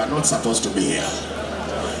are not supposed to be here.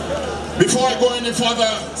 Before I go any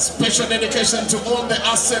further, special dedication to all the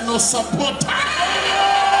Arsenal supporters.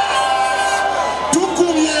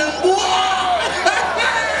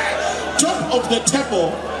 Top of the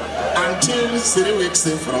table until 3 weeks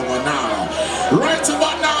from now. Right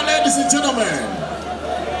about now, ladies and gentlemen,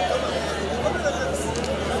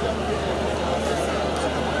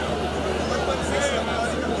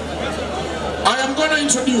 I am going to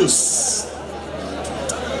introduce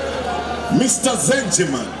Mr.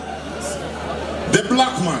 Zenjiman, the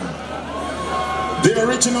black man, the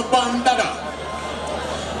original bandada.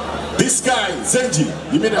 This guy, Zenji,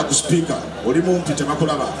 you made a speaker. You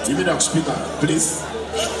made a speaker, please.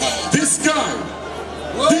 This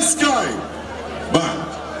guy, band,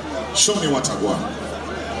 show me what I want.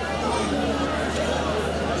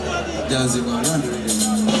 Janzi,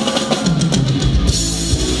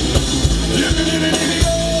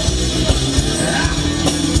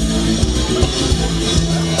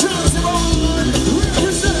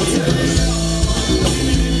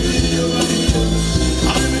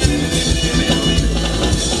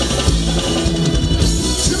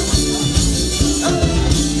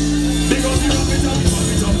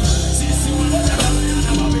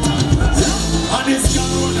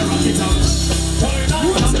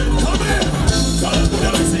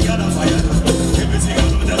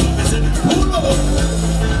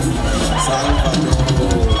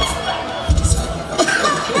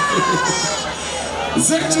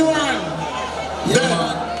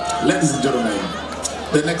 Ladies and gentlemen,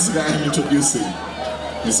 the next guy I'm introducing,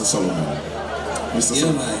 Mr. Solomon. Mr.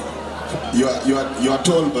 Solomon. You are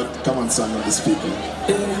tall, but come on, stand on the speaker.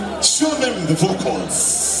 Show them the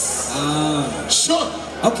vocals. Show.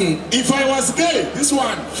 Okay. If I was gay, this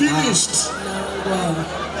one finished.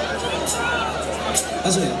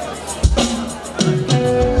 That's it.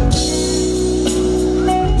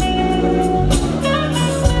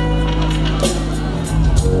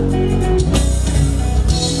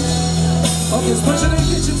 Okay, special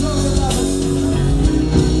kitchen to all the lovers.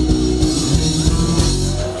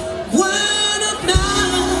 When a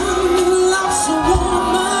man loves a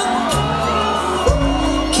woman,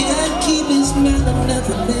 can't keep his man of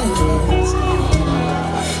Netherlands.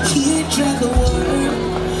 He tried the word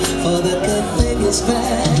for the good thing is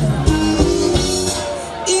bad.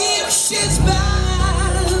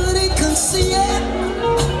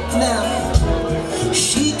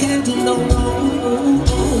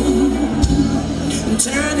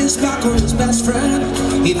 best friend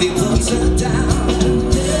if he puts her down.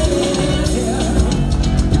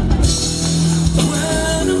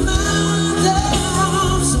 When a man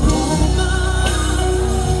loves a woman,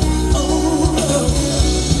 oh,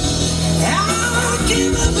 I'll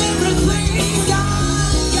give up everything I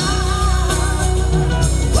got.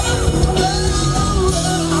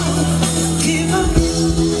 Give up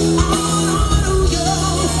all of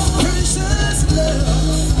your precious love.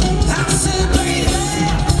 I said, baby,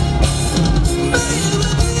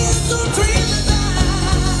 don't dream about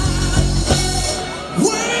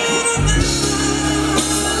when a man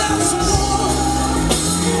loves a woman.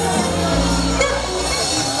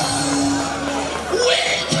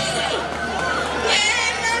 When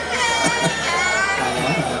a man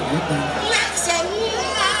loves a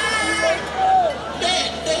woman,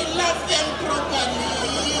 they love them properly.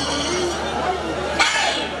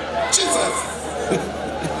 Hey, Jesus.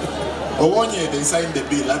 Oh, 1 year they signed the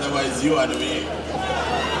bill, otherwise you and me.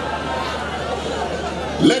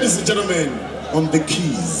 Ladies and gentlemen, on the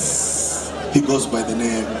keys, he goes by the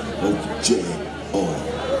name of J-O-S-H.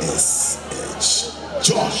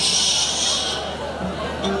 Josh.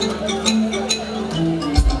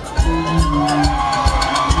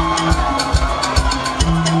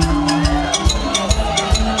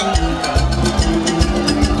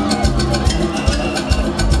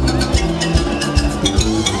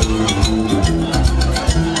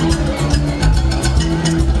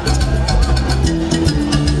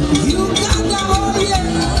 You got the whole year.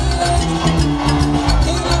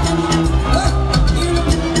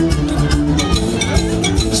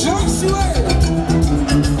 Just wait.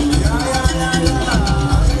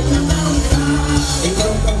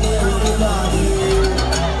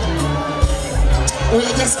 We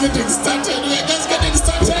are just getting started. We are just getting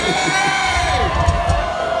started.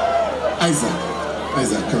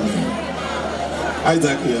 Isaac, come here.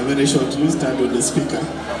 Isaac, you are very short. You stand on the speaker.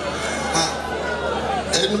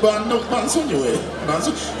 And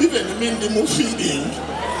even the more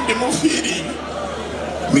feeding.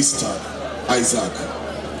 Mr. Isaac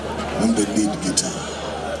on the lead guitar.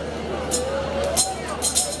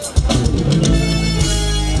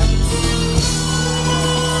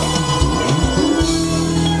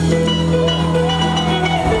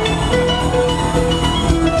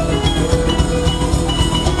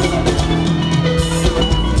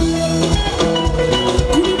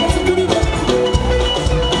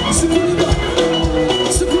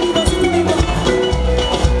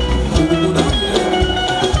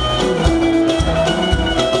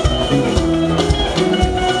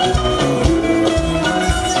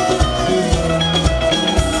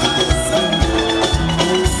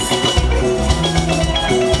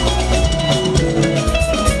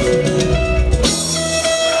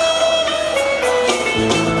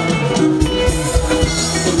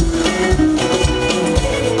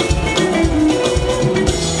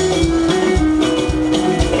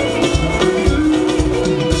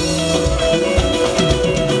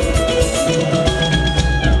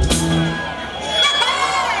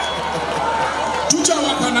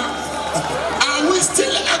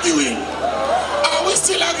 Are we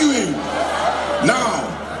still arguing? Now,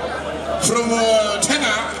 from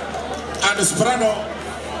tenor and soprano,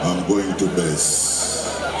 I'm going to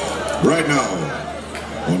bass. Right now,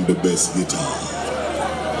 on the bass guitar,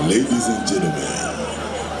 ladies and gentlemen,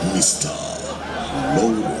 Mr.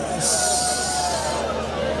 Lawrence.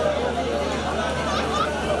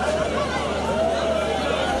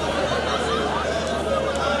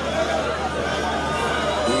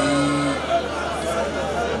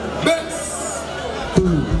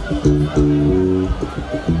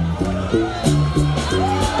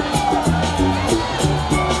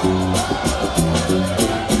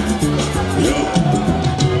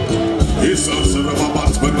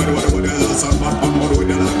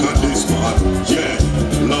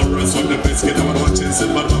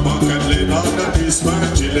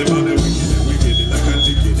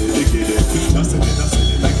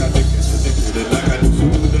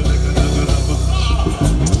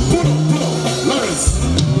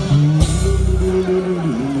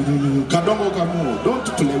 Don't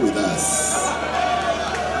play with us.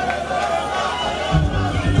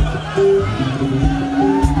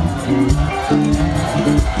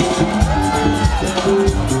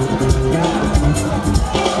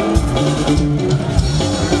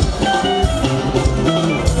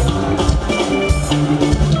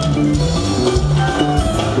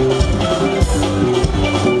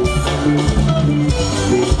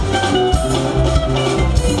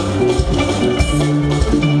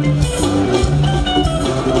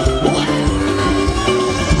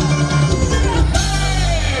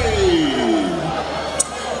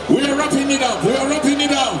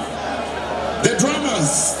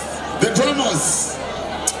 course,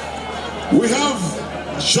 we have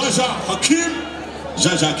Jaja Hakim.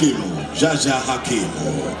 Jaja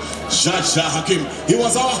Hakim. He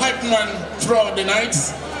was our hype man throughout the night.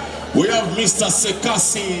 We have Mr.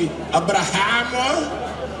 Sekasi Abraham.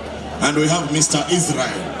 And we have Mr.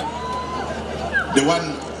 Israel. The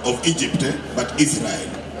one of Egypt, but Israel.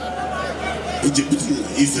 Egypt,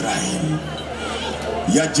 Israel.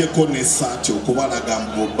 Yajeko Nesati Okubala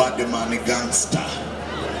Gambo Bademani Gangster.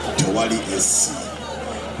 Tewali SC.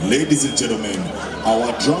 Ladies and gentlemen,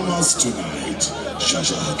 our drummers tonight,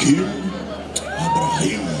 Jaja Hakim,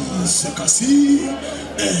 Abraham Sekasi,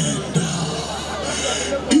 and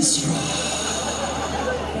Israel.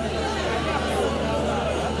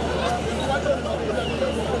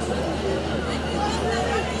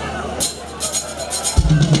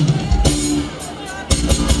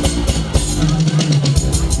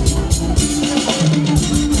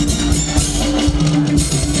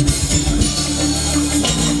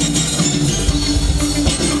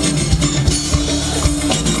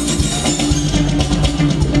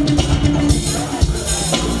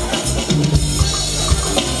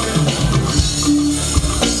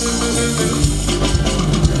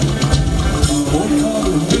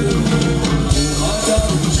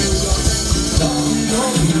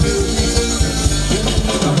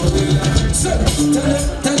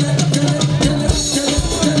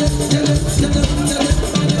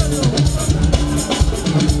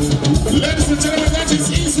 Ladies and gentlemen, that is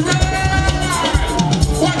Israel.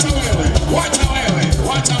 Watch away.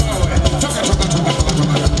 Toka.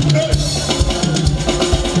 Hey.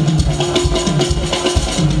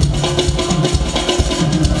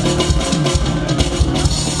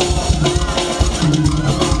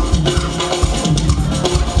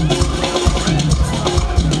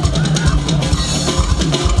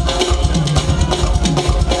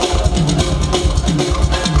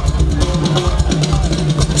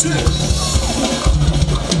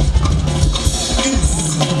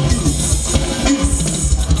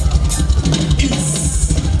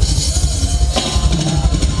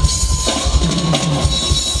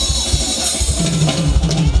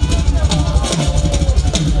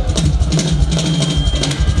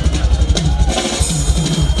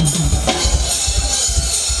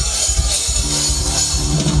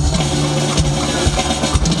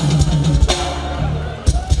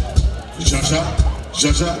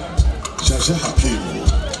 Jaja Hakim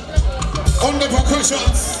on the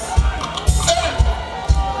percussions. Hey!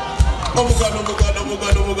 Oh my God.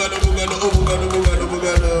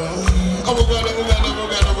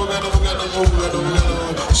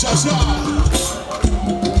 Jaja.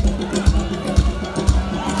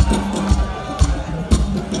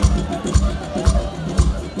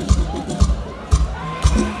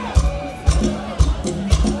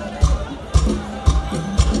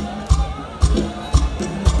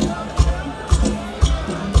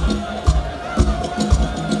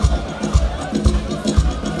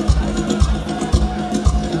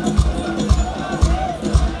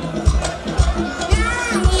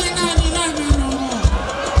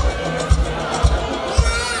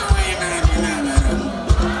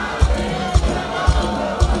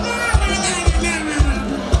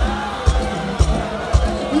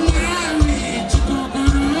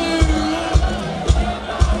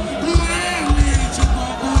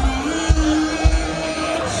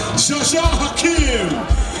 Jaja Hakim.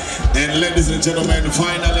 And ladies and gentlemen,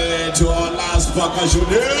 finally to our last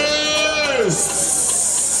percussionist.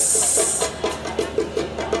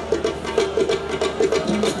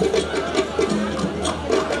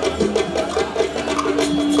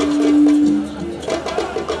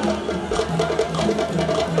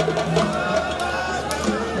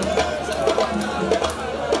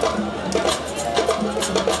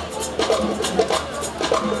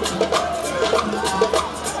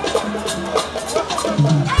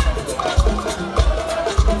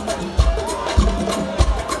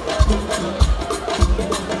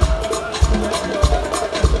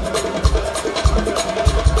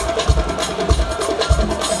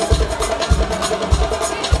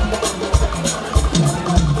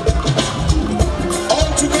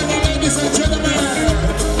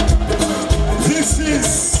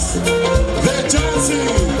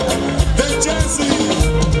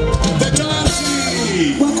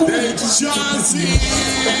 Janzi,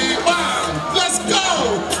 let's go!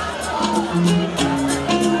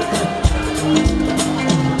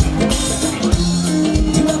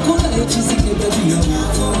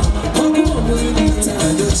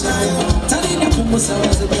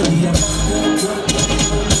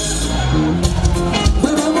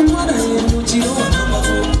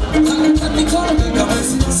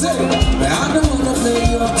 I don't wanna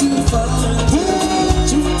play you too far.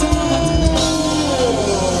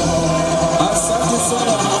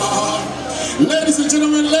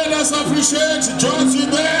 Let's appreciate Janzi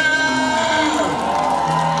there.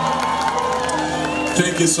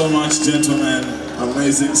 Thank you so much, gentlemen.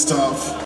 Amazing stuff.